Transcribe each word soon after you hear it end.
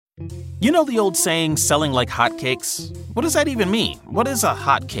You know the old saying, selling like hotcakes? What does that even mean? What is a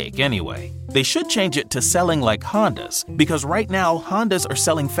hotcake anyway? They should change it to selling like Hondas, because right now Hondas are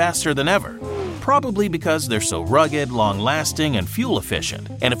selling faster than ever. Probably because they're so rugged, long-lasting, and fuel-efficient.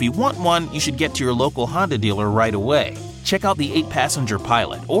 And if you want one, you should get to your local Honda dealer right away. Check out the 8-passenger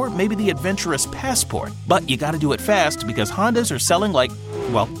Pilot, or maybe the adventurous Passport. But you gotta do it fast because Hondas are selling like,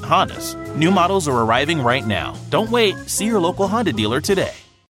 well, Hondas. New models are arriving right now. Don't wait. See your local Honda dealer today.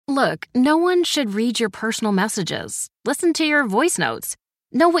 Look, no one should read your personal messages, listen to your voice notes,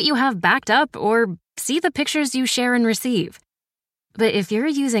 know what you have backed up, or see the pictures you share and receive. But if you're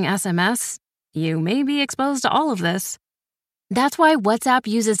using SMS, you may be exposed to all of this. That's why WhatsApp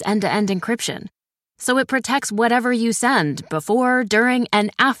uses end-to-end encryption, so it protects whatever you send before, during,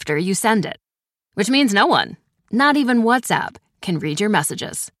 and after you send it. Which means no one, not even WhatsApp, can read your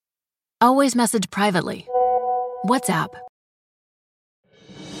messages. Always message privately. WhatsApp.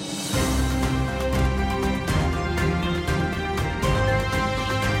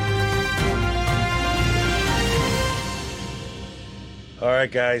 All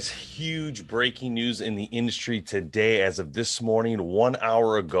right, guys, huge breaking news in the industry today. As of this morning, 1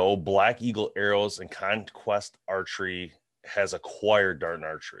 hour ago, Black Eagle Arrows and Conquest Archery has acquired Darton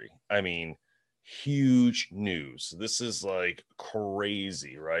Archery. I mean, huge news. This is like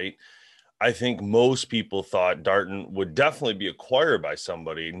crazy, right? I think most people thought Darton would definitely be acquired by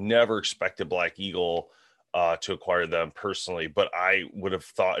somebody. Never expected Black Eagle to acquire them personally, but I would have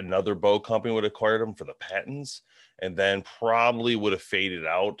thought another bow company would acquire them for the patents, and then probably would have faded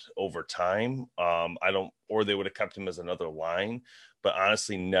out over time. Or they would have kept him as another line, but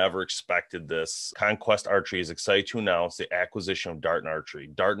honestly, never expected this. Conquest Archery is excited to announce the acquisition of Darton Archery.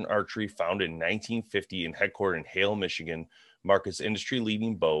 Darton Archery, founded in 1950 and headquartered in Hale, Michigan, markets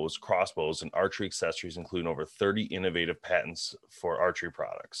industry-leading bows, crossbows, and archery accessories, including over 30 innovative patents for archery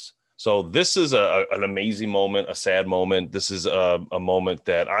products. So this is an amazing moment, a sad moment. This is a moment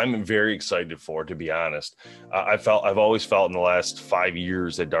that I'm very excited for, to be honest. I've always felt in the last 5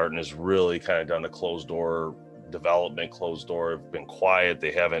 years that Darton has really kind of done a closed door development, have been quiet.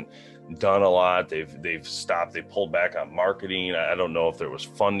 They haven't done a lot. They've stopped. They pulled back on marketing. I don't know if there was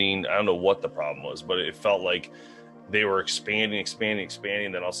funding. I don't know what the problem was, but it felt like they were expanding,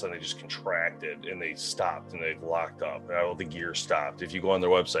 then all of a sudden they just contracted and they stopped and they locked up. And all the gear stopped. If you go on their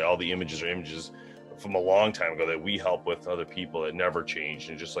website, all the images are images from a long time ago that we help with other people that never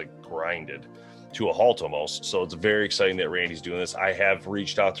changed and just like grinded to a halt almost. So it's very exciting that Randy's doing this. I have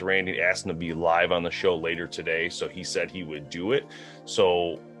reached out to Randy, asked him to be live on the show later today. So he said he would do it.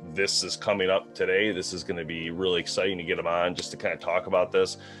 So this is coming up today. This is going to be really exciting to get him on just to kind of talk about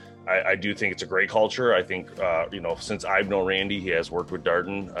this. I do think it's a great culture. I think, since I've known Randy, he has worked with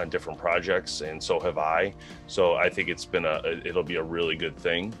Darton on different projects, and so have I. So I think it'll be a really good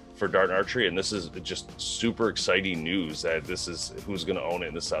thing for Darton Archery. And this is just super exciting news that this is who's going to own it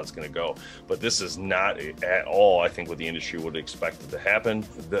and this is how it's going to go. But this is not at all, I think, what the industry would expect it to happen.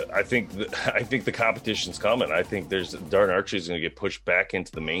 I think the competition's coming. I think Darton Archery is going to get pushed back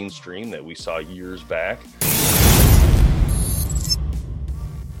into the mainstream that we saw years back.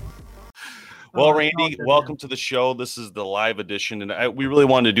 Well, Randy, welcome to the show. This is the live edition, and we really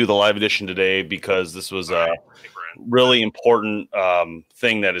wanted to do the live edition today because this was a really important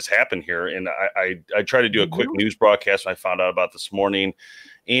thing that has happened here. And I tried to do a quick news broadcast I found out about this morning,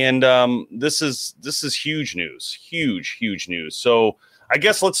 and this is huge news, huge news. So I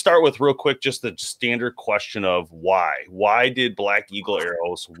guess let's start with real quick just the standard question of why. Why did Black Eagle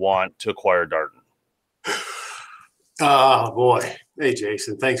Arrows want to acquire Darton? Oh, boy. Hey,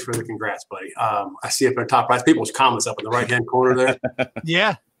 Jason. Thanks for the congrats, buddy. I see up in the top right, people's comments up in the right-hand corner there.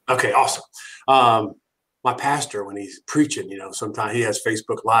 Yeah. Okay, awesome. My pastor, when he's preaching, sometimes he has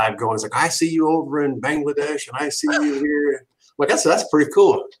Facebook Live going. He's like, I see you over in Bangladesh, and I see you here. Like, that's pretty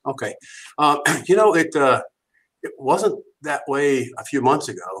cool. Okay. It wasn't that way a few months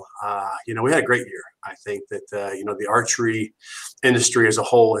ago. We had a great year. I think that, the archery industry as a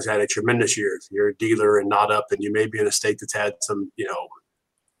whole has had a tremendous year. If you're a dealer and not up, and you may be in a state that's had some,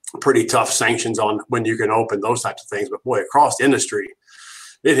 pretty tough sanctions on when you can open, those types of things. But boy, across the industry,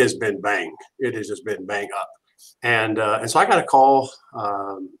 it has been bang. It has just been bang up. And so I got a call,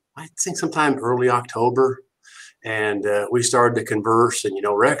 I think sometime early October. And we started to converse, and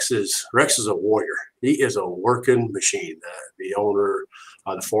Rex is a warrior. He is a working machine. The owner,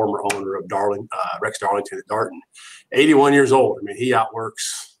 the former owner of Rex Darlington at Darton, 81 years old. I mean, he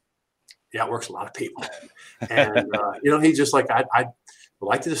outworks a lot of people. And he's just like, I'd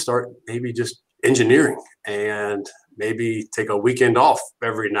like to just start maybe just engineering and maybe take a weekend off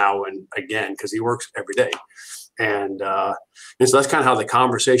every now and again because he works every day. And so that's kind of how the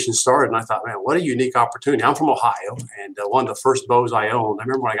conversation started. And I thought, man, what a unique opportunity. I'm from Ohio, and one of the first bows I owned, I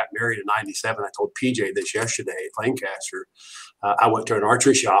remember when I got married in 97, I told PJ this yesterday at Lancaster. I went to an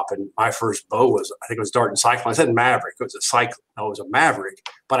archery shop, and my first bow was, I think it was Darton Cyclone. I said Maverick. It was a Cyclone. No, it was a Maverick,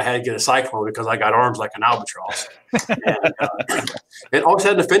 but I had to get a Cyclone because I got arms like an albatross. And always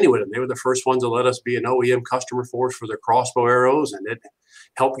had an affinity with them. They were the first ones to let us be an OEM customer for us for their crossbow arrows, and it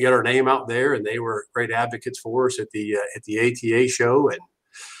helped get our name out there. And they were great advocates for us at the ATA show, and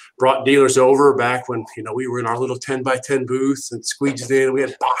brought dealers over back when, we were in our little 10 by 10 booth and squeezed in. We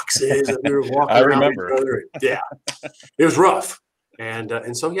had boxes and we were walking around each other. Yeah, it was rough. And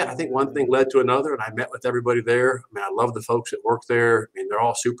so, I think one thing led to another, and I met with everybody there. I mean, I love the folks that work there. I mean, they're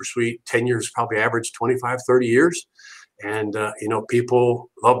all super sweet. 10 years, probably average 25, 30 years. And,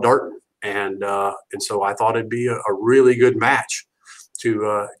 people love Darton. And so I thought it'd be a really good match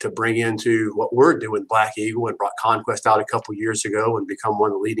to bring into what we're doing, Black Eagle, and brought Conquest out a couple years ago and become one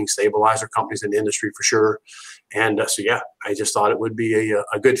of the leading stabilizer companies in the industry for sure. And I just thought it would be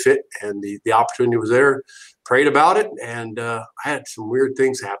a good fit, and the opportunity was there. Prayed about it, and I had some weird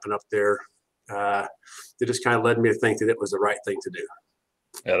things happen up there that just kind of led me to think that it was the right thing to do.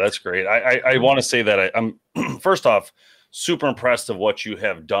 Yeah, that's great. I want to say that I'm first off super impressed of what you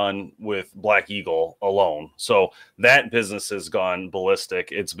have done with Black Eagle alone. So that business has gone ballistic.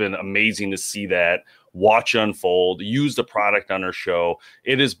 It's been amazing to see that, watch unfold, use the product on our show.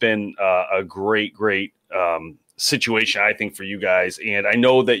 It has been a great situation, I think, for you guys. And I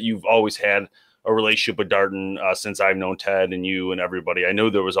know that you've always had a relationship with Darton since I've known Ted and you and everybody. I know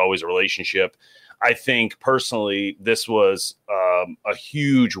there was always a relationship. I think personally, this was a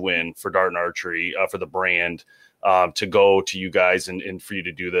huge win for Darton Archery, for the brand, to go to you guys and for you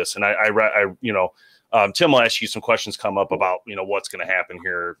to do this. And Tim will ask you some questions come up about, what's going to happen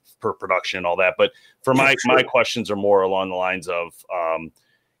here per production and all that. But for my questions are more along the lines of,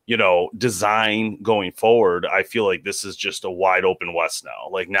 design going forward. I feel like this is just a wide open West now.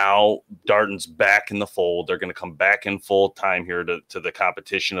 Like now Darton's back in the fold. They're going to come back in full time here to the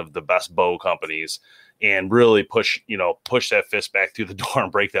competition of the best bow companies and really push that fist back through the door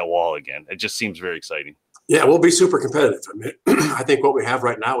and break that wall again. It just seems very exciting. Yeah, we'll be super competitive. I mean, I think what we have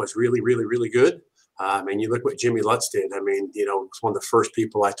right now is really, really, really good. You look what Jimmy Lutz did. I mean, it's one of the first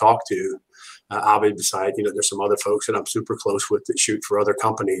people I talked to. Obviously, beside, there's some other folks that I'm super close with that shoot for other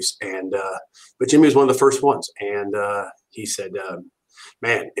companies. And but Jimmy was one of the first ones. And he said,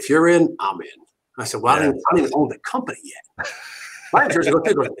 man, if you're in, I'm in. I said, well, I don't even own the company yet. My insurance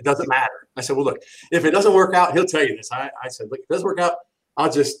goes, it doesn't matter. I said, well, look, if it doesn't work out, he'll tell you this. I said, look, if it doesn't work out,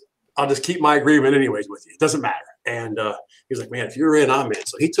 I'll just keep my agreement anyways with you. It doesn't matter. And he was like, man, if you're in, I'm in.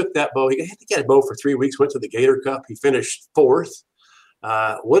 So he took that bow. He had a bow for 3 weeks, went to the Gator Cup. He finished fourth.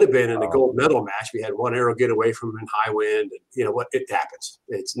 Would have been in the gold medal match. We had one arrow get away from him in high wind. And you know what? It happens.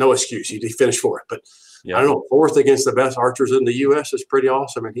 It's no excuse. He finished fourth. But I don't know, fourth against the best archers in the U.S. is pretty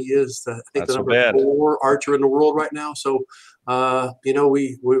awesome. And he is, I think, the number 4 archer in the world right now. So, we're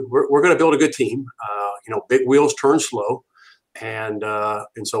going to build a good team. Big wheels turn slow. And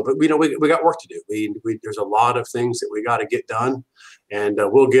so, but we got work to do. There's a lot of things that we got to get done, and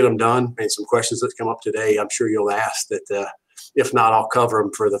we'll get them done. And some questions that come up today, I'm sure you'll ask that. If not, I'll cover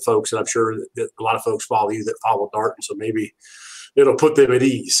them for the folks. And I'm sure that a lot of folks follow you that follow Darton. So maybe it'll put them at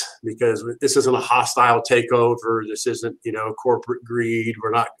ease, because this isn't a hostile takeover. This isn't, corporate greed.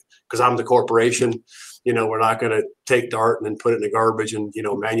 We're not, because I'm the corporation, we're not going to take Darton and put it in the garbage and,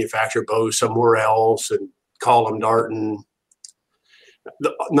 manufacture bows somewhere else and call them Darton.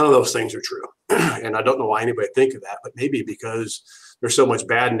 None of those things are true. And I don't know why anybody think of that, but maybe because there's so much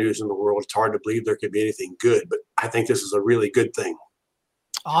bad news in the world, it's hard to believe there could be anything good. But I think this is a really good thing.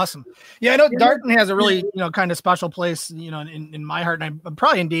 Awesome. Yeah, I know Darton has a really, kind of special place, in my heart, and I'm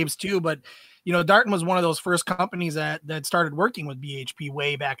probably in Dave's too, but, Darton was one of those first companies that started working with BHP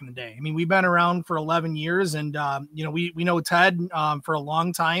way back in the day. I mean, we've been around for 11 years and, we know Ted for a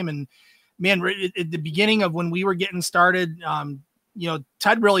long time. And man, at the beginning of when we were getting started,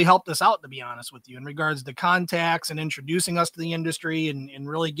 Ted really helped us out, to be honest with you, in regards to contacts and introducing us to the industry and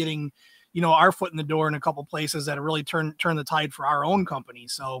really getting, our foot in the door in a couple places that have really turned the tide for our own company.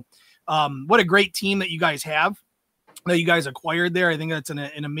 So what a great team that you guys have, that you guys acquired there. I think that's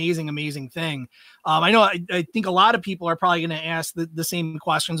an amazing, amazing thing. I think a lot of people are probably going to ask the same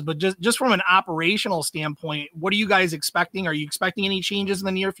questions, but just from an operational standpoint, what are you guys expecting? Are you expecting any changes in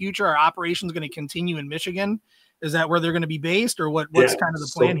the near future? Are operations going to continue in Michigan? Is that where they're going to be based, or what's kind of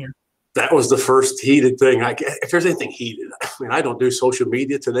the plan here? That was the first heated thing. If there's anything heated, I don't do social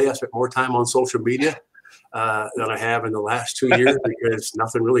media today. I spent more time on social media. than I have in the last 2 years because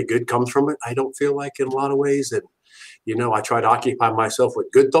nothing really good comes from it. I don't feel like in a lot of ways. And, I try to occupy myself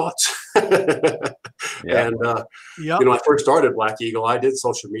with good thoughts. And, I first started Black Eagle. I did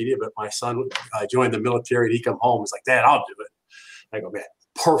social media, but my son joined the military and he come home. He's like, Dad, I'll do it. I go, man,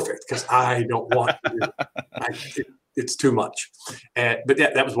 perfect. Cause I don't want to do it. It's too much. But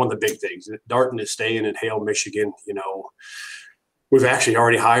that was one of the big things. Darton is staying in Hale, Michigan. We've actually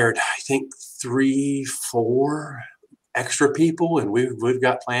already hired, I think 3-4 extra people, and we've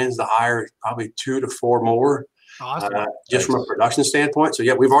got plans to hire probably 2 to 4 more. Awesome. Just from a production standpoint. So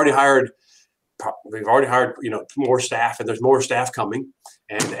we've already hired, more staff, and there's more staff coming.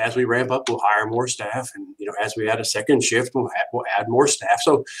 And as we ramp up, we'll hire more staff. And, as we add a second shift, we'll add more staff.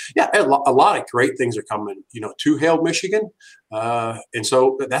 So a lot of great things are coming, to Hale, Michigan. And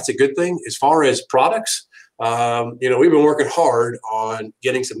so that's a good thing. As far as products, we've been working hard on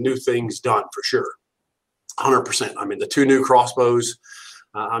getting some new things done for sure. 100%. I mean, the 2 new crossbows,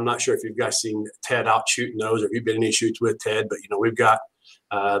 I'm not sure if you guys seen Ted out shooting those or if you've been in any shoots with Ted, but, we've got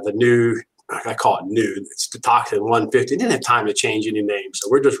the new, I call it new, it's the Toxin 150. Didn't have time to change any names. So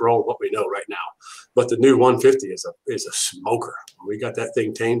we're just rolling what we know right now. But the new 150 is a smoker. We got that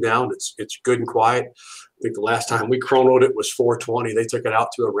thing tamed down. It's good and quiet. I think the last time we chronoed it was 420. They took it out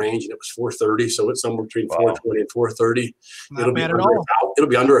to a range and it was 430. So it's somewhere between 420 and 430. Not bad at all. It'll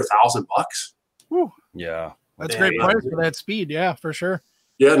be under $1,000. Whew. Yeah. That's a great price for that speed. Yeah, for sure.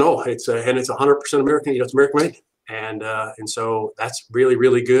 Yeah, no, it's 100% American. It's American made. And so that's really,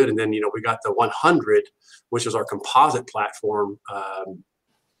 really good. And then, we got the 100, which is our composite platform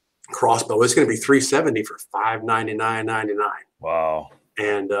crossbow. It's going to be $370 for $599.99. Wow.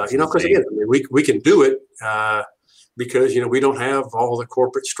 And, because again, we can do it because, we don't have all the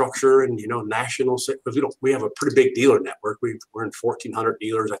corporate structure and, national, we have a pretty big dealer network. We're in 1,400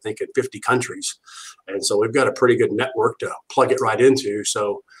 dealers, I think, in 50 countries. And so we've got a pretty good network to plug it right into.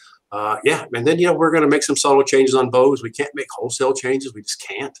 So, and then, we're going to make some subtle changes on bows. We can't make wholesale changes. We just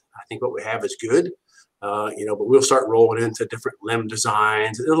can't. I think what we have is good, but we'll start rolling into different limb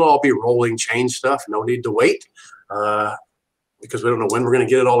designs. It'll all be rolling change stuff. No need to wait because we don't know when we're going to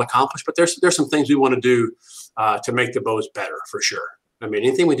get it all accomplished. But there's some things we want to do to make the bows better for sure. I mean,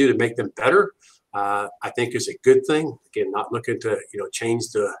 anything we do to make them better, I think is a good thing. Again, not looking to,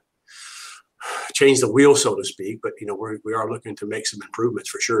 change the wheel, so to speak, but we are looking to make some improvements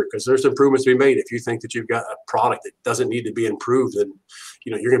for sure, because there's improvements to be made. If you think that you've got a product that doesn't need to be improved, then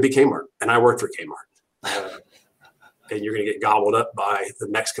you're going to be Kmart, and I work for Kmart, and you're going to get gobbled up by the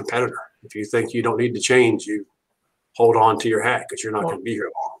next competitor. If you think you don't need to change, you hold on to your hat because you're not going to be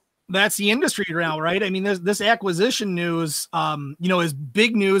here long. That's the industry now, right? I mean, this acquisition news, is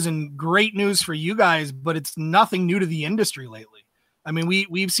big news and great news for you guys, but it's nothing new to the industry lately. I mean,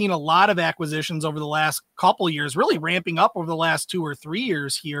 we've seen a lot of acquisitions over the last couple of years, really ramping up over the last 2 or 3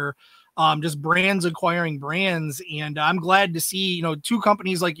 years here, just brands acquiring brands. And I'm glad to see, 2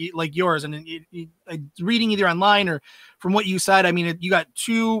 companies like yours. And reading either online or from what you said, I mean, you got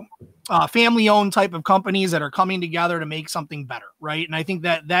 2 family-owned type of companies that are coming together to make something better, right? And I think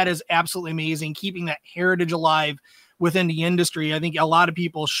that is absolutely amazing, keeping that heritage alive within the industry. I think a lot of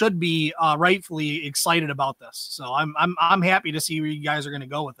people should be rightfully excited about this. So I'm happy to see where you guys are going to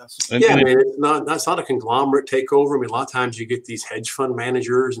go with this. Yeah, I mean, that's not a conglomerate takeover. I mean, a lot of times you get these hedge fund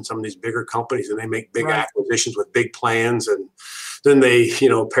managers and some of these bigger companies, and they make big acquisitions with big plans, and then they,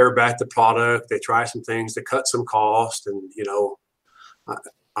 pare back the product. They try some things to cut some cost, and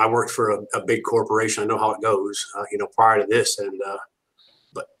I worked for a big corporation. I know how it goes. Prior to this, and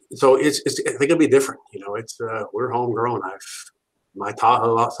so it's I think it'll be different. We're homegrown. My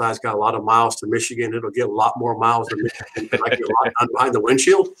Tahoe outside's got a lot of miles to Michigan. It'll get a lot more miles to Michigan. I get a lot done behind the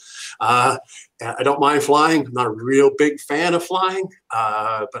windshield. I don't mind flying. I'm not a real big fan of flying,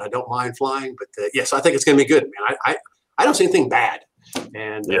 but I don't mind flying. But yes, I think it's going to be good, man. I don't see anything bad,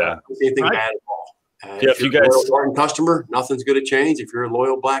 and I don't see anything bad at all. If you're a loyal Darton customer, nothing's going to change. If you're a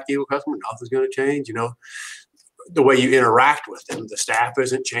loyal Black Eagle customer, nothing's going to change. The way you interact with them, the staff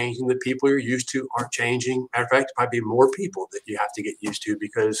isn't changing. The people you're used to aren't changing. Matter of fact, probably be more people that you have to get used to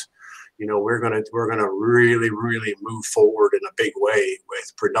because, we're gonna really, really move forward in a big way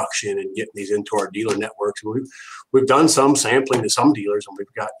with production and getting these into our dealer networks. We've done some sampling to some dealers, and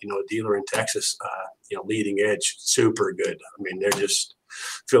we've got a dealer in Texas, leading edge, super good. I mean, they're just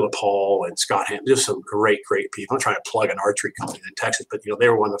Philip Hall and Scott Ham, just some great people. I'm trying to plug an archery company in Texas, but they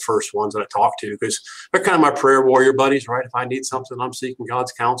were one of the first ones that I talked to because they're kind of my prayer warrior buddies, right? If I need something, I'm seeking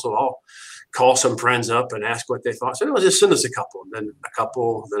God's counsel, I'll call some friends up and ask what they thought. So just send us a couple, and then a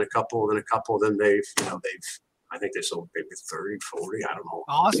couple, then a couple, then a couple. Then they've I think they sold maybe 30, 40, I don't know.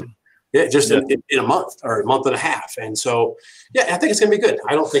 Awesome. Yeah, just in a month or a month and a half. And so, yeah, I think it's going to be good.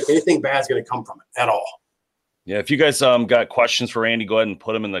 I don't think anything bad is going to come from it at all. Yeah, if you guys got questions for Randy, go ahead and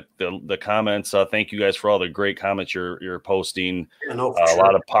put them in the comments. Thank you guys for all the great comments you're posting. Yeah, no, a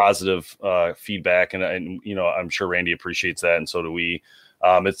lot of positive feedback, and you know, I'm sure Randy appreciates that, and so do we.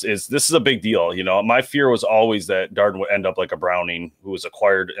 This is a big deal. You know, my fear was always that Darton would end up like a Browning who was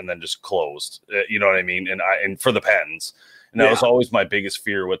acquired and then just closed. You know what I mean? And for the patents. And that was always my biggest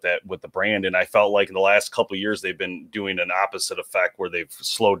fear with the brand. And I felt like in the last couple of years, they've been doing an opposite effect where they've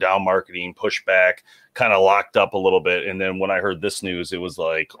slowed down marketing, pushed back, kind of locked up a little bit. And then when I heard this news, it was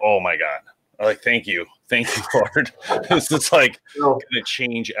like, oh my God, like, thank you, Lord. It's like going to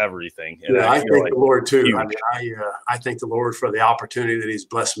change everything. And I thank the Lord too. Huge. I mean, I thank the Lord for the opportunity that He's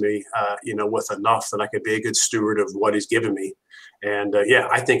blessed me, you know, with enough that I could be a good steward of what He's given me. And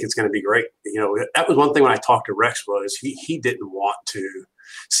I think it's going to be great. You know, that was one thing when I talked to Rex was he didn't want to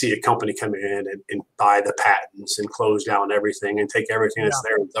see a company come in and buy the patents and close down everything and take everything that's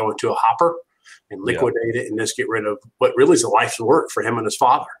there and throw it into a hopper and liquidate it and just get rid of what really is a life's work for him and his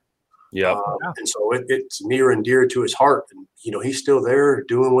father. And so it's near and dear to his heart. And, you know, he's still there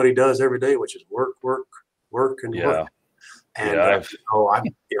doing what he does every day, which is work, and work. And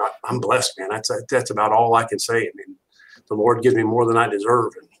I'm blessed, man. That's about all I can say. I mean, the Lord gives me more than I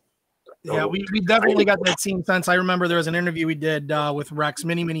deserve. And we definitely got that same sense. I remember there was an interview we did with Rex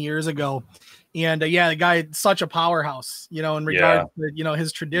many years ago. And the guy, such a powerhouse, you know, in regards to, you know,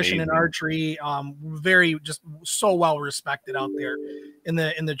 his tradition in archery, very just so well respected out there in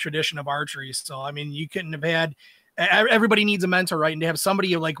the tradition of archery. So, I mean, you couldn't have had, everybody needs a mentor, right? And to have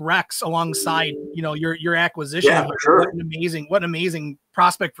somebody like Rex alongside, you know, your acquisition, for sure. What an amazing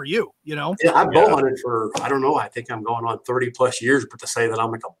prospect for you, you know? Yeah, I've bow hunted for, I don't know, I think I'm going on 30 plus years, but to say that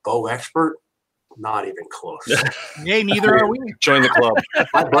I'm like a bow expert, not even close. Hey, neither are we. Join the club.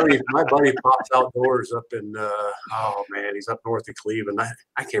 my buddy pops outdoors up in oh man, he's up north of Cleveland.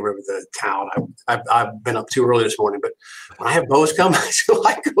 I can't remember the town. I've been up too early this morning, but when I have bows come, I still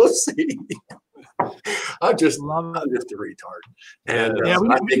like to go see. I'm just a retard. And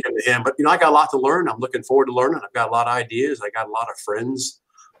I'm thinking to him, but you know, I got a lot to learn. I'm looking forward to learning. I've got a lot of ideas. I got a lot of friends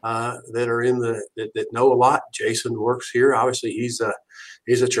that are in that know a lot. Jason works here. Obviously, he's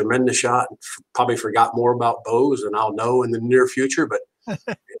a tremendous shot. Probably forgot more about bows than I'll know in the near future, but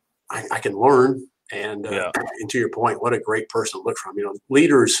I can learn. And to your point, what a great person to look from. You know,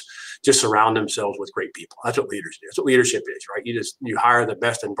 leaders just surround themselves with great people. That's what leaders do. That's what leadership is, right? You hire the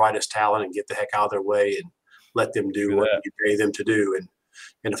best and brightest talent and get the heck out of their way and let them do what you pay them to do.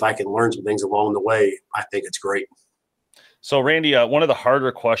 And if I can learn some things along the way, I think it's great. So, Randy, one of the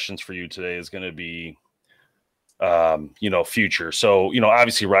harder questions for you today is going to be, you know, future. So, you know,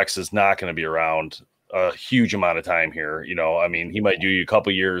 obviously Rex is not going to be around a huge amount of time here. You know, I mean, he might do you a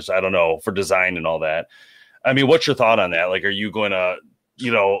couple years, I don't know, for design and all that. I mean, what's your thought on that? Like, are you going to,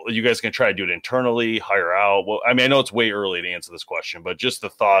 you know, are you guys going to try to do it internally, hire out? Well, I mean, I know it's way early to answer this question, but just the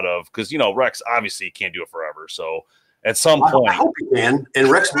thought of, because, you know, Rex obviously can't do it forever. So at some point, I hope he can. And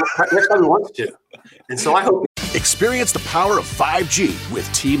Rex probably wants to. And so I hope. Experience the power of 5G with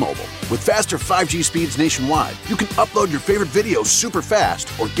T-Mobile. With faster 5G speeds nationwide, you can upload your favorite videos super fast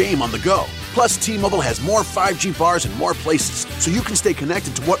or game on the go. Plus, T-Mobile has more 5G bars in more places, so you can stay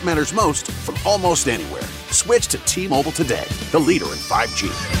connected to what matters most from almost anywhere. Switch to T-Mobile today, the leader in 5G.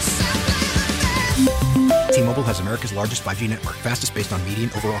 T-Mobile has America's largest 5G network, fastest based on median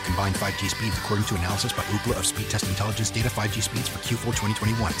overall combined 5G speeds, according to analysis by Ookla of Speed Test Intelligence data. 5G speeds for Q4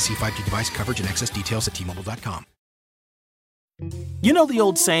 2021. See 5G device coverage and access details at T-Mobile.com. You know the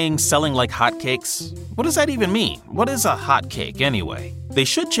old saying, selling like hotcakes? What does that even mean? What is a hotcake anyway? They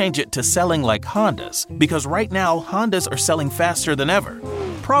should change it to selling like Hondas, because right now Hondas are selling faster than ever.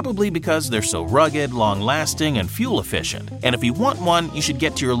 Probably because they're so rugged, long-lasting, and fuel-efficient. And if you want one, you should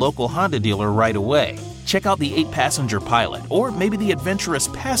get to your local Honda dealer right away. Check out the 8-passenger Pilot, or maybe the adventurous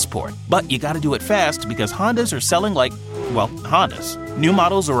Passport. But you gotta do it fast, because Hondas are selling like, well, Hondas. New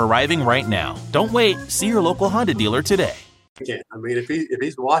models are arriving right now. Don't wait. See your local Honda dealer today. I mean, if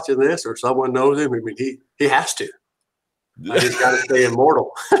he's watching this or someone knows him, I mean, he has to. I just got to stay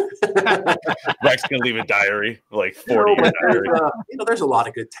immortal. Rex can leave a diary, like 40-year diary. There's a lot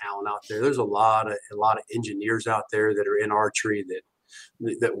of good talent out there. There's a lot of engineers out there that are in archery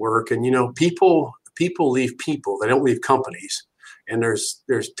that work. And, you know, people leave people. They don't leave companies. And there's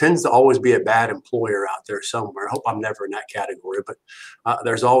tends to always be a bad employer out there somewhere. I hope I'm never in that category, but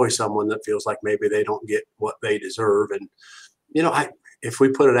there's always someone that feels like maybe they don't get what they deserve. And, you know, if we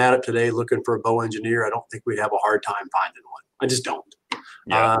put it at it today looking for a bow engineer, I don't think we'd have a hard time finding one. I just don't.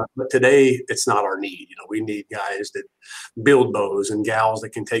 But today it's not our need. We need guys that build bows and gals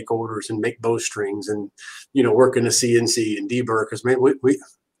that can take orders and make bowstrings and, work in the CNC and deburr. Because, man,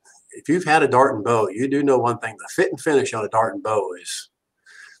 if you've had a Darton bow, you do know one thing: the fit and finish on a Darton bow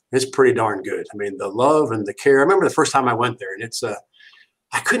is pretty darn good. I mean, the love and the care. I remember the first time I went there, and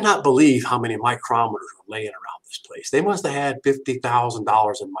I could not believe how many micrometers were laying around this place. They must have had $50,000 in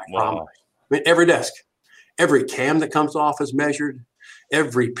micrometers. Wow. I mean, every desk, every cam that comes off is measured,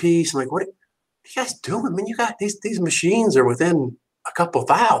 every piece. I'm like, what are you guys doing? I mean, you got these machines are within a couple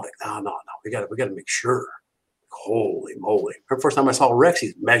thou. Like, no. We got to make sure. Holy moly. The first time I saw Rex,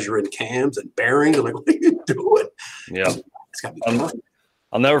 he's measuring cams and bearings. I'm like, what are you doing? Yeah. It's got to be fun.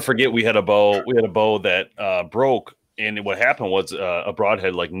 I'll never forget we had a bow that broke. And what happened was a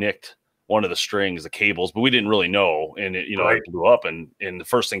broadhead nicked one of the strings, the cables, but we didn't really know. And it blew up. And the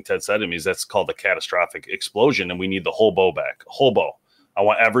first thing Ted said to me is that's called a catastrophic explosion. And we need the whole bow back, whole bow. I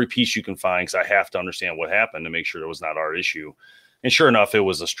want every piece you can find because I have to understand what happened to make sure it was not our issue. And sure enough, it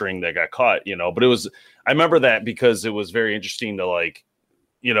was a string that got caught, but I remember that because it was very interesting to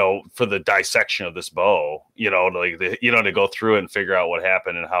for the dissection of this bow, to go through it and figure out what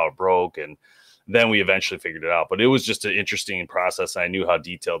happened and how it broke. And then we eventually figured it out, but it was just an interesting process. I knew how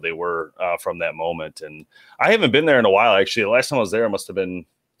detailed they were from that moment. And I haven't been there in a while. Actually, the last time I was there must have been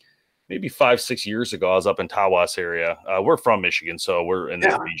maybe 5-6 years ago. I was up in Tawas area. We're from Michigan, so we're in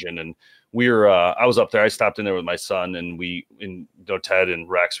this region. And I was up there. I stopped in there with my son, and Ted and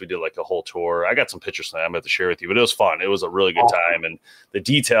Rex, we did a whole tour. I got some pictures that I'm going to share with you, but it was fun. It was a really good time. And the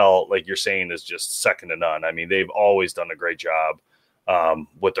detail, like you're saying, is just second to none. I mean, they've always done a great job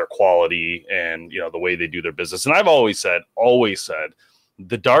with their quality and, the way they do their business. And I've always said,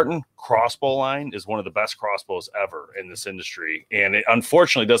 the Darton crossbow line is one of the best crossbows ever in this industry. And it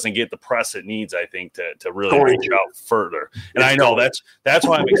unfortunately doesn't get the press it needs, I think, to really reach out further. And I know that's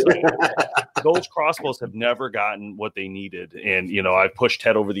why I'm excited. Those crossbows have never gotten what they needed. And, I've pushed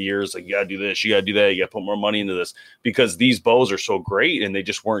Ted over the years, you got to do this, you got to do that, you got to put more money into this, because these bows are so great and they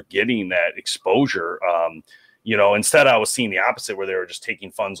just weren't getting that exposure. Instead I was seeing the opposite, where they were just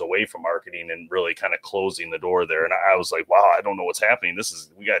taking funds away from marketing and really kind of closing the door there. And I was like, wow, I don't know what's happening.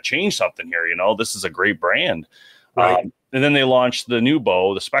 We got to change something here. This is a great brand. Right. And then they launched the new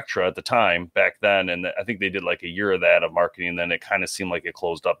bow, the Spectra, at the time back then. And I think they did a year of that of marketing. And then it kind of seemed like it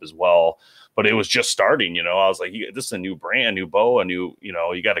closed up as well, but it was just starting, I was like, this is a new brand, new bow, a new,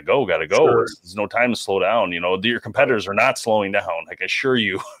 you got to go. Sure. There's no time to slow down. Your competitors are not slowing down. I assure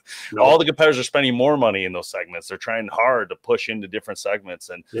you, all the competitors are spending more money in those segments. They're trying hard to push into different segments.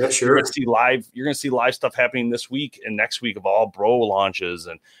 And yeah, sure. You're going to see live stuff happening this week and next week of all bro launches.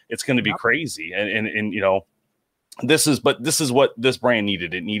 And it's going to be crazy. And this is what this brand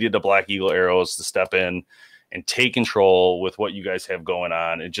needed. It needed the Black Eagle Arrows to step in and take control with what you guys have going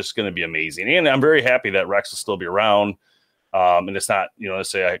on. It's just going to be amazing. And I'm very happy that Rex will still be around. And it's not, let's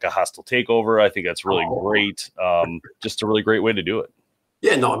say a hostile takeover. I think that's really great. Just a really great way to do it.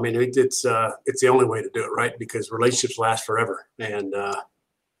 Yeah, no, I mean, it's the only way to do it, right? Because relationships last forever. And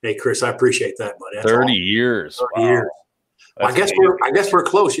hey, Chris, I appreciate that, buddy. That's 30 years. 30 years. Well, I guess we're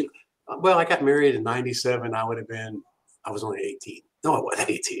close. Well, I got married in 97. I was only 18. No, I wasn't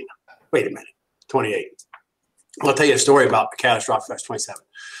 18. Wait a minute. 28. I'll tell you a story about the catastrophic. I was 27.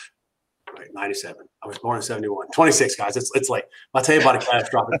 Right, 97. I was born in 71. 26, guys. It's like, I'll tell you about a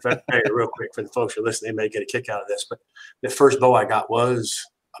catastrophic failure real quick for the folks who are listening. They may get a kick out of this. But the first bow I got was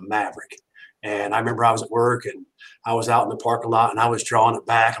a Maverick. And I remember I was at work and I was out in the parking lot and I was drawing it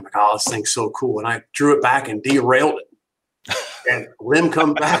back. I'm like, oh, this thing's so cool. And I drew it back and derailed it. And limb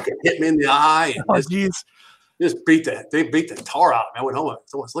come back and hit me in the eye. And just beat the tar out. I went home.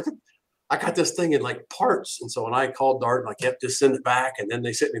 So I was looking. I got this thing in parts. And so when I called Darton, I kept just send it back. And then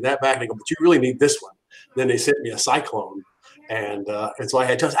they sent me that back. And they go, but you really need this one. And then they sent me a Cyclone. And so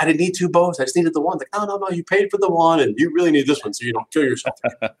I didn't need two bows. I just needed the one. Like, no, you paid for the one. And you really need this one so you don't kill yourself.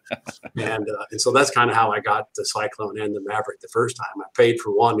 and so that's kind of how I got the Cyclone and the Maverick the first time. I paid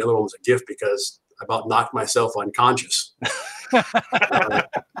for one. The other one was a gift because I about knocked myself unconscious in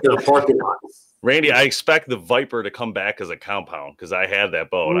a parking lot. Randy, I expect the Viper to come back as a compound because I had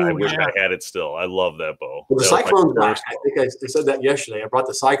that bow and I wish I had it still. I love that bow. Well, the Cyclone's back. I think I said that yesterday. I brought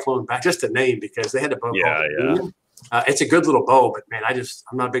the Cyclone back just to name because they had a bow. Demon. It's a good little bow, but man,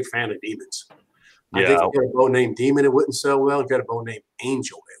 I'm not a big fan of demons. I think if you had a bow named Demon, it wouldn't sell well. If you had a bow named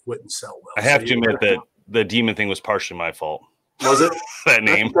Angel, it wouldn't sell well. I have to admit that the Demon thing was partially my fault. Was it? That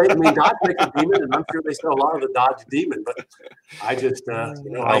name. I mean, Dodge makes a Demon, and I'm sure they sell a lot of the Dodge Demon, but I just, I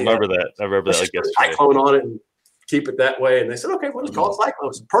remember that. I remember that like yesterday. Cyclone on it and keep it that way. And they said, okay, well, let's call it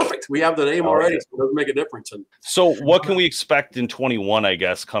Cyclones. Perfect. We have the name already, so it doesn't make a difference. And so what can we expect in 21, I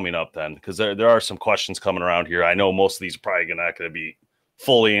guess, coming up then? Because there are some questions coming around here. I know most of these are probably not going to be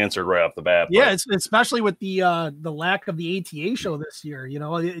fully answered right off the bat. Yeah, especially with the lack of the ATA show this year. You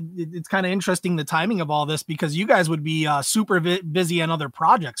know, it's kind of interesting, the timing of all this, because you guys would be super busy on other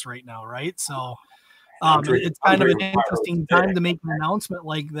projects right now, right? So it's kind of an interesting time to make an announcement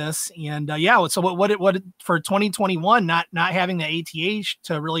like this. And so what for 2021, not having the ATA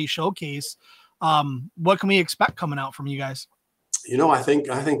to really showcase, what can we expect coming out from you guys? You know, I think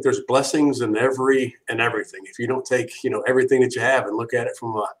there's blessings in everything. If you don't take, everything that you have and look at it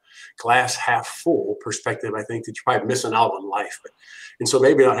from a glass half full perspective, I think that you're probably missing out on life. And so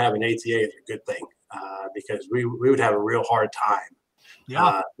maybe not having ATA is a good thing, because we would have a real hard time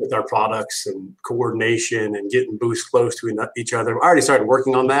with our products and coordination and getting booths close to each other. I already started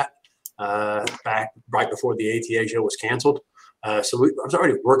working on that back right before the ATA show was canceled. So I was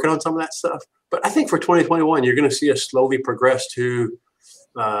already working on some of that stuff. But I think for 2021, you're going to see us slowly progress to,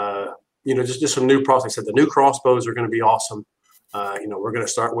 just some new products. Like I said, the new crossbows are going to be awesome. We're going to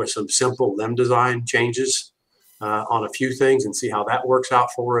start with some simple limb design changes on a few things and see how that works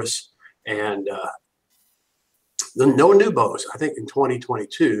out for us. And no new bows. I think in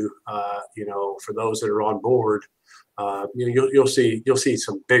 2022, for those that are on board, you'll see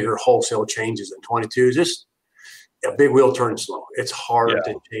some bigger wholesale changes in 22. Just a big wheel turns slow. It's hard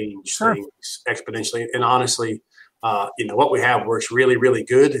to change things exponentially. And honestly, what we have works really, really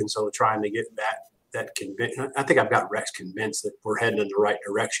good. And so trying to get that convinced, I think I've got Rex convinced that we're heading in the right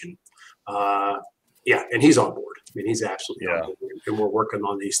direction. And he's on board. I mean, he's absolutely on board. And we're working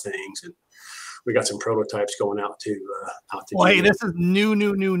on these things, and we got some prototypes going out to. Well, hey, this is new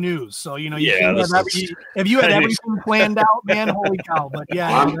news. So if you had everything planned out, man, holy cow! But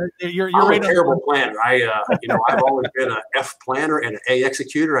you're I'm a terrible planner. I've always been an F planner and an A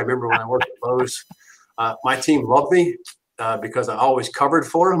executor. I remember when I worked at Lowe's, my team loved me because I always covered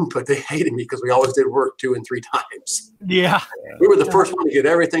for them, but they hated me because we always did work 2 and 3 times. Yeah, we were the first one to get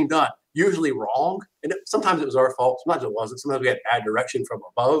everything done. Usually wrong. And sometimes it was our fault. Sometimes it wasn't. Sometimes we had bad direction from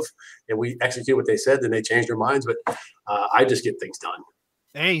above and we execute what they said, then they changed their minds. But I just get things done.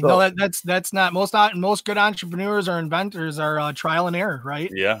 Hey, no, that's not most good entrepreneurs or inventors are trial and error, right?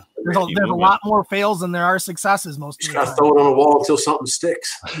 Yeah. There's a lot more fails than there are successes most of the time. Just gotta throw it on the wall until something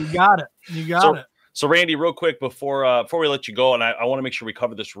sticks. You got it. So Randy, real quick before we let you go, and I want to make sure we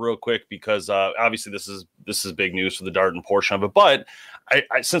cover this real quick because obviously this is big news for the Darton portion of it. But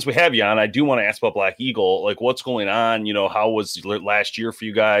I since we have you on, I do want to ask about Black Eagle. Like, what's going on? How was last year for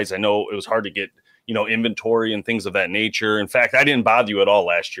you guys? I know it was hard to get inventory and things of that nature. In fact, I didn't bother you at all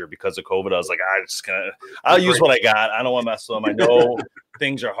last year because of COVID. I was like, I'll use what I got. I don't want to mess with them. I know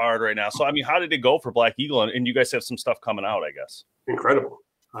things are hard right now. So I mean, how did it go for Black Eagle? And you guys have some stuff coming out, I guess. Incredible.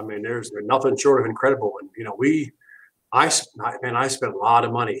 I mean, there's nothing short of incredible. And, I spent a lot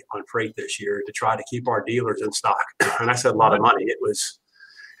of money on freight this year to try to keep our dealers in stock. And I said a lot of money.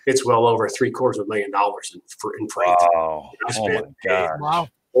 It's well over $750,000 in freight. Wow. I spent a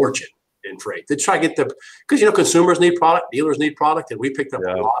fortune in freight to try to get because, consumers need product, dealers need product. And we picked up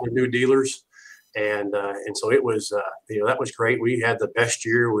a lot of new dealers. And so it was, that was great. We had the best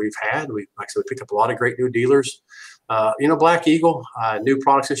year we've had. We picked up a lot of great new dealers. Black Eagle, new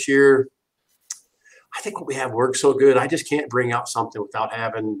products this year. I think what we have works so good. I just can't bring out something without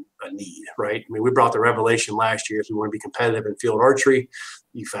having a need, right? I mean, we brought the Revelation last year. So we want to be competitive in field archery.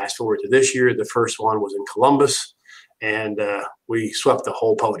 You fast forward to this year. The first one was in Columbus, and we swept the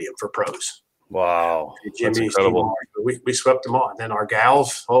whole podium for pros. Wow. Jimmy, that's incredible. We swept them all. And then our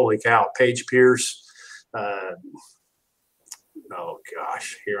gals, holy cow, Paige Pierce, oh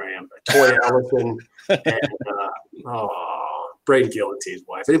gosh, here I am. Toya Ellison and Braden Gillenty's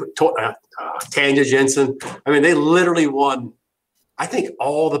wife. Tanya Jensen. I mean, they literally won, I think,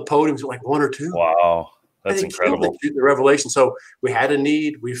 all the podiums, like 1 or 2. Wow. That's incredible. The Revelation. So we had a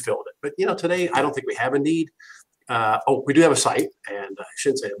need, we filled it. But, today I don't think we have a need. We do have a site, and I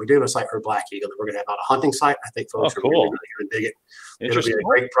shouldn't say it. We do have a site for Black Eagle that we're going to have on a hunting site. I think folks are really going to dig it. It'll be a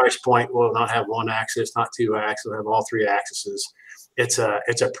great price point. We'll not have 1 axis, not 2 axes. We'll have all 3 axes. It's a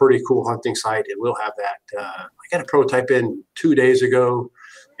pretty cool hunting site, and we'll have that. I got a prototype in 2 days ago,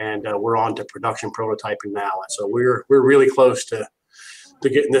 and we're on to production prototyping now. And so we're really close to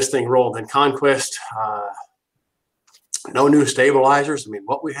getting this thing rolling. And Conquest, no new stabilizers. I mean,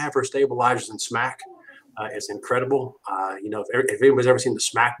 what we have for stabilizers in Smack is incredible. If anybody's ever seen the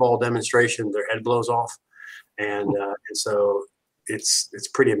Smack ball demonstration, their head blows off, and so it's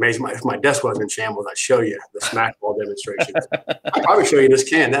pretty amazing. If my desk wasn't in shambles, I'd show you the Smack ball demonstration. I'd probably show you this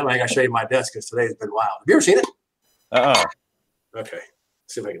can. That way I show you my desk because today's been wild. Have you ever seen it? Okay.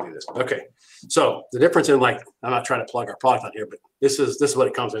 See if I can do this. Okay. So the difference in, like, I'm not trying to plug our product on here, but this is what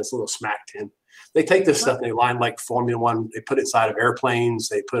it comes in. It's a little smack tin. They take this stuff and they line like Formula One. They put it inside of airplanes.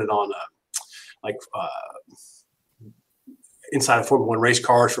 They put it on inside of Formula One race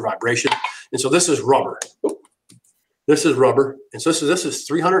cars for vibration. And so this is rubber. This is rubber. And so this is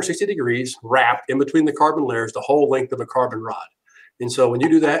 360 degrees wrapped in between the carbon layers, the whole length of a carbon rod. And so when you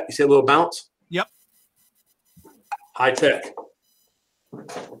do that, you see a little bounce? Yep. High tech.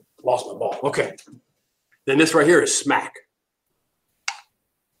 Lost my ball. Okay. Then this right here is smack.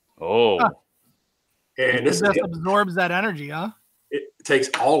 Oh. And this absorbs that energy, huh? It takes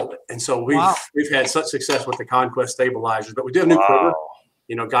all of it. And so we've had such success with the Conquest stabilizers, but we did a new quiver.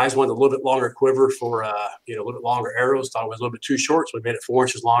 You know, guys wanted a little bit longer quiver for, a little bit longer arrows. Thought it was a little bit too short, so we made it 4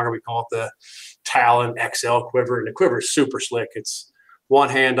 inches longer. We call it the Talon XL quiver, and the quiver is super slick. It's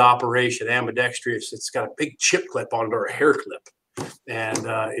one-hand operation, ambidextrous. It's got a big chip clip on it, or a hair clip, and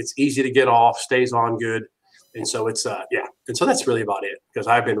it's easy to get off, stays on good. And so it's and so that's really about it, because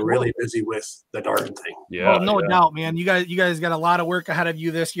I've been really busy with the Darton thing. Yeah, no doubt, man. You guys got a lot of work ahead of you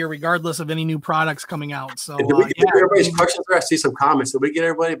this year, regardless of any new products coming out. So did we get everybody's questions there? I see some comments. Did we get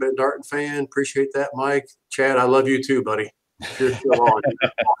everybody? But Darton fan, appreciate that, Mike. Chad, I love you too, buddy. You're still on.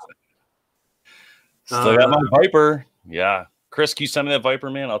 Still got my Viper. Yeah. Chris, can you send me that Viper,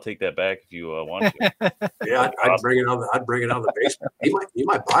 man? I'll take that back if you want to. Yeah, I'd bring it out. I'd bring it out of the basement. He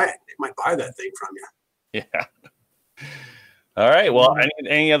might buy it. He might buy that thing from you. Yeah. All right. Well,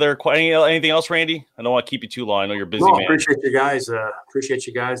 anything else, Randy? I don't want to keep you too long. I know you're busy, man. Appreciate you guys.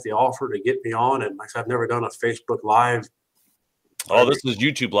 The offer to get me on, and I've never done a Facebook Live. Oh, this is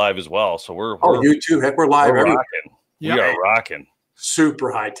YouTube Live as well. So we're YouTube. Heck, we're live. We're rocking. Yep. We are rocking. Super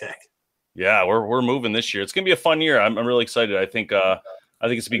high tech. Yeah, we're moving this year. It's gonna be a fun year. I'm really excited. I think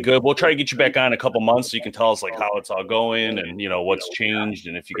it's gonna be good. We'll try to get you back on in a couple months so you can tell us like how it's all going and what's changed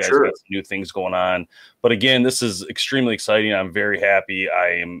and if you guys got some new things going on. But again, this is extremely exciting. I'm very happy.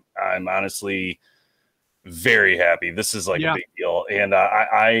 I'm honestly very happy. This is like a big deal. And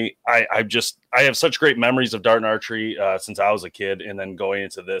I have such great memories of Darton Archery since I was a kid, and then going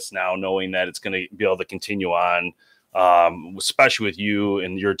into this now, knowing that it's gonna be able to continue on, especially with you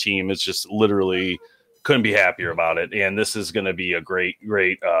and your team. It's just literally couldn't be happier about it. And this is going to be a great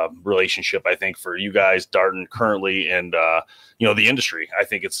relationship, I think, for you guys, Darton currently, and the industry. I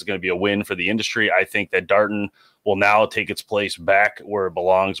think it's going to be a win for the industry. I think that Darton will now take its place back where it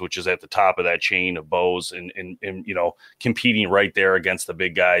belongs, which is at the top of that chain of bows and competing right there against the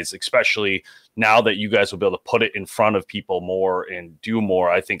big guys, especially now that you guys will be able to put it in front of people more and do more.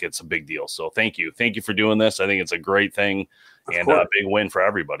 I think it's a big deal. So thank you for doing this. I think it's a great thing and a big win for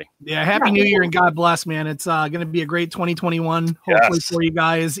everybody. Yeah. Happy New Year and God bless, man. It's going to be a great 2021, hopefully for you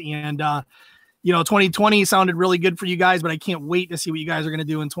guys. And, 2020 sounded really good for you guys, but I can't wait to see what you guys are going to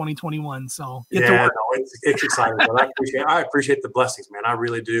do in 2021. So it's exciting. I appreciate the blessings, man. I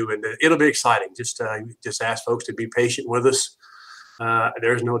really do. And it'll be exciting. Just ask folks to be patient with us.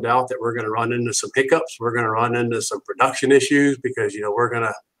 There's no doubt that we're going to run into some hiccups. We're going to run into some production issues because, we're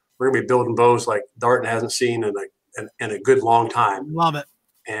going to be building bows like Darton hasn't seen in a good long time. Love it.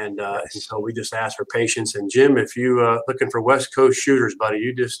 And so we just ask for patience. And Jim, if you looking for West Coast shooters, buddy,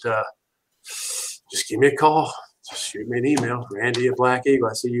 you just give me a call. Just shoot me an email. Randy at Black Eagle.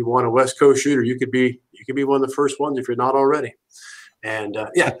 I see you want a West Coast shooter. You could be one of the first ones if you're not already. And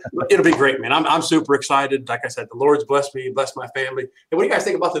it'll be great, man. I'm super excited. Like I said, the Lord's blessed me, blessed my family. And what do you guys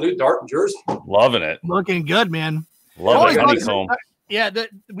think about the new Darton jersey? Loving it. Looking good, man. Love it. Yeah,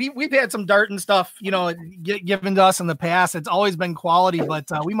 we've had some Darton stuff, given to us in the past. It's always been quality, but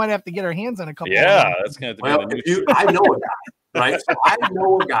we might have to get our hands on a couple. Yeah, that's going to be I know a guy, right? So I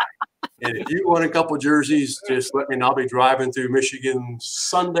know a guy. And if you want a couple jerseys, just let me know. I'll be driving through Michigan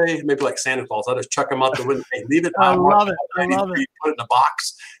Sunday, maybe like Santa Claus. I'll just chuck them out the window. Hey, leave it. I love it. I love it. Put it in a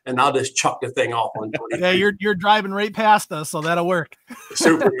box, and I'll just chuck the thing off on 20. Yeah, you're driving right past us, so that'll work.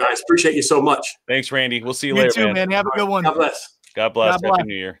 Super, guys. Appreciate you so much. Thanks, Randy. We'll see you later, too, man. Have a good one. God bless. God bless. Happy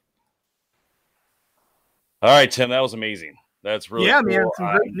New Year. All right, Tim, that was amazing. That's really cool. Man.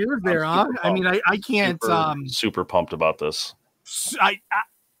 Some great news there, huh? I mean, I can't. Super pumped about this.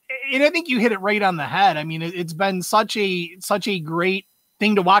 And I think you hit it right on the head. I mean, it's been such a great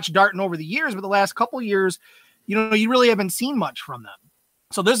thing to watch Darton over the years, but the last couple of years, you really haven't seen much from them.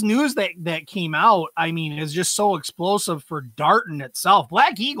 So this news that came out, I mean, is just so explosive for Darton itself.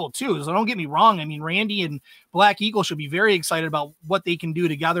 Black Eagle too. So don't get me wrong. I mean, Randy and Black Eagle should be very excited about what they can do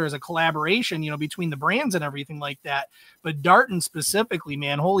together as a collaboration, between the brands and everything like that. But Darton specifically,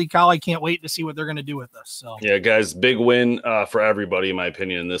 man, holy cow, I can't wait to see what they're going to do with this. So yeah, guys, big win for everybody, in my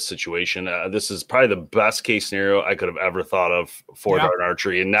opinion, in this situation. This is probably the best case scenario I could have ever thought of for Darton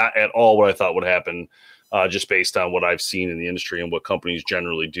Archery, and not at all what I thought would happen. Just based on what I've seen in the industry and what companies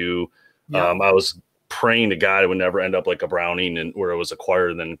generally do. I was praying to God it would never end up like a Browning and where it was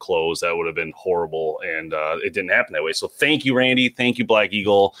acquired and then closed. That would have been horrible. And it didn't happen that way. So thank you, Randy. Thank you, Black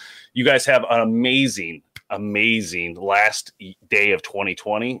Eagle. You guys have an amazing last day of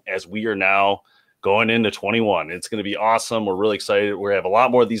 2020 as we are now going into 21. It's going to be awesome. We're really excited. We're going to have a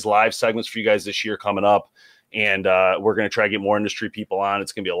lot more of these live segments for you guys this year coming up. And we're going to try to get more industry people on.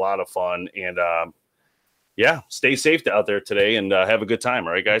 It's going to be a lot of fun. And, yeah, stay safe out there today and have a good time.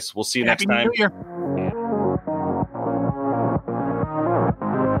 All right, guys. We'll see you next time. New Year.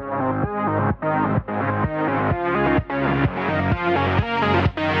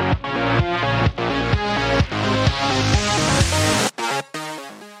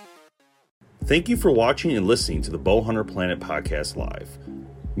 Thank you for watching and listening to the BowHunter Planet Podcast Live.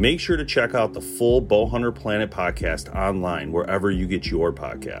 Make sure to check out the full BowHunter Planet podcast online wherever you get your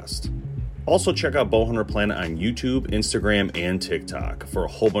podcast. Also, check out BowHunter Planet on YouTube, Instagram, and TikTok for a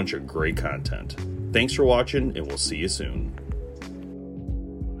whole bunch of great content. Thanks for watching, and we'll see you soon.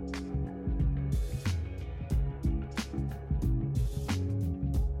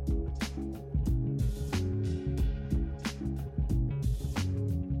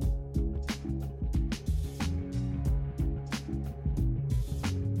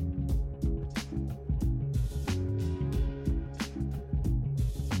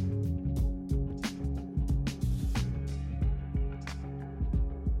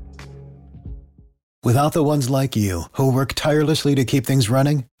 Without the ones like you, who work tirelessly to keep things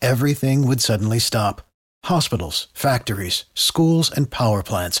running, everything would suddenly stop. Hospitals, factories, schools, and power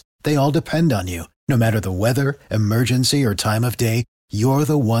plants, they all depend on you. No matter the weather, emergency, or time of day, you're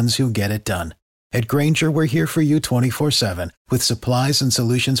the ones who get it done. At Grainger, we're here for you 24/7, with supplies and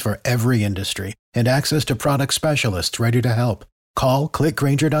solutions for every industry, and access to product specialists ready to help. Call, click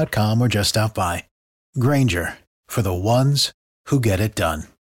Grainger.com, or just stop by. Grainger, for the ones who get it done.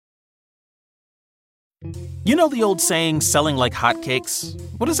 You know the old saying, selling like hotcakes?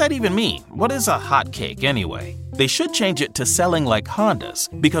 What does that even mean? What is a hotcake anyway? They should change it to selling like Hondas,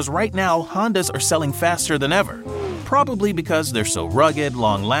 because right now Hondas are selling faster than ever. Probably because they're so rugged,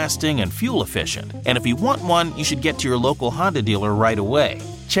 long-lasting, and fuel-efficient. And if you want one, you should get to your local Honda dealer right away.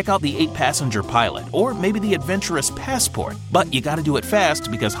 Check out the 8-passenger Pilot, or maybe the adventurous Passport. But you gotta do it fast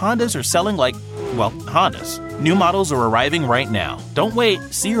because Hondas are selling like, well, Hondas. New models are arriving right now. Don't wait.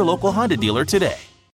 See your local Honda dealer today.